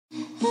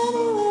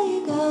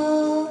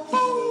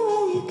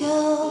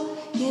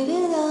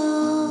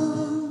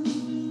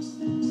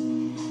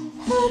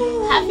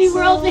Happy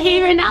World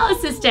Behavior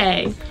Analysis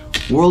Day!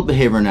 World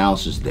Behavior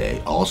Analysis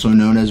Day, also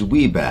known as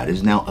WBAD,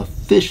 is now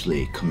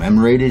officially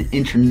commemorated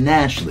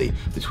internationally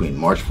between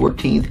March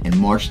 14th and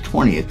March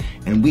 20th,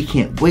 and we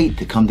can't wait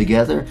to come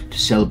together to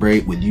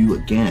celebrate with you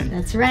again.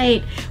 That's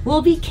right.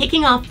 We'll be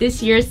kicking off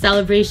this year's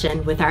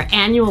celebration with our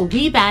annual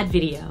WBAD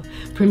video,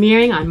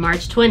 premiering on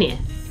March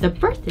 20th, the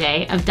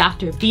birthday of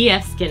Dr.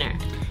 B.F. Skinner.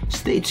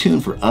 Stay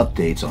tuned for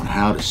updates on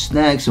how to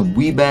snag some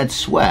WBAD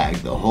swag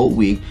the whole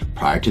week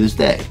prior to this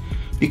day.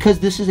 Because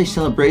this is a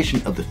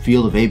celebration of the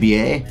field of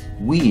ABA,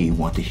 we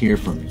want to hear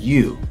from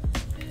you.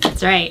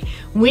 That's right.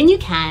 When you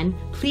can,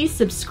 please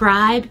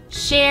subscribe,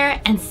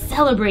 share, and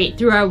celebrate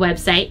through our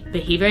website,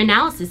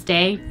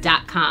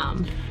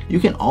 behavioranalysis.day.com. You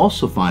can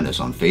also find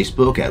us on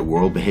Facebook at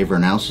World Behavior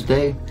Analysis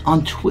Day,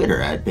 on Twitter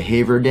at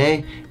Behavior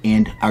Day,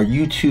 and our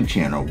YouTube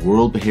channel,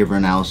 World Behavior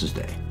Analysis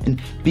Day. And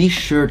be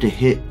sure to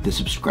hit the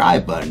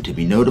subscribe button to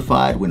be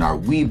notified when our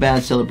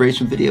WBAD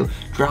celebration video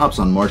drops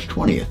on March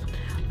 20th.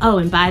 Oh,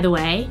 and by the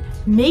way,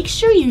 make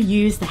sure you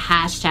use the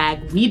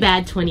hashtag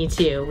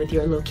WBAD22 with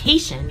your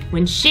location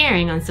when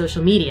sharing on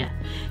social media.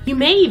 You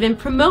may even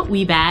promote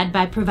WBAD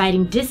by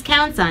providing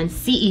discounts on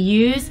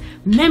CEUs,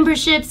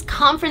 memberships,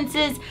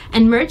 conferences,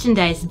 and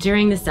merchandise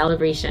during the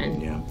celebration.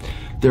 Yeah.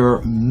 There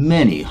are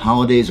many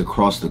holidays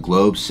across the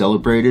globe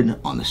celebrated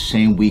on the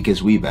same week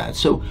as WBAD,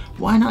 so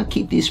why not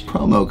keep these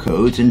promo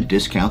codes and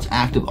discounts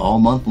active all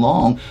month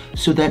long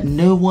so that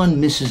no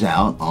one misses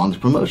out on the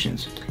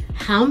promotions?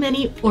 How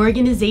many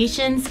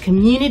organizations,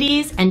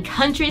 communities, and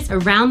countries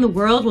around the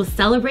world will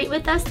celebrate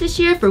with us this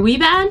year for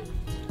WBAD?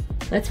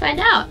 Let's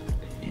find out.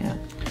 Yeah.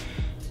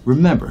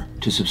 Remember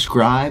to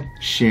subscribe,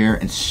 share,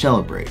 and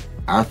celebrate.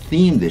 Our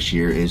theme this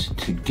year is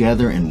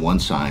Together in One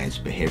Science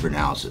Behavior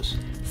Analysis.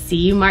 See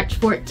you March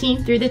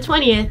 14th through the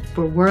 20th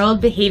for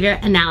World Behavior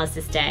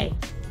Analysis Day.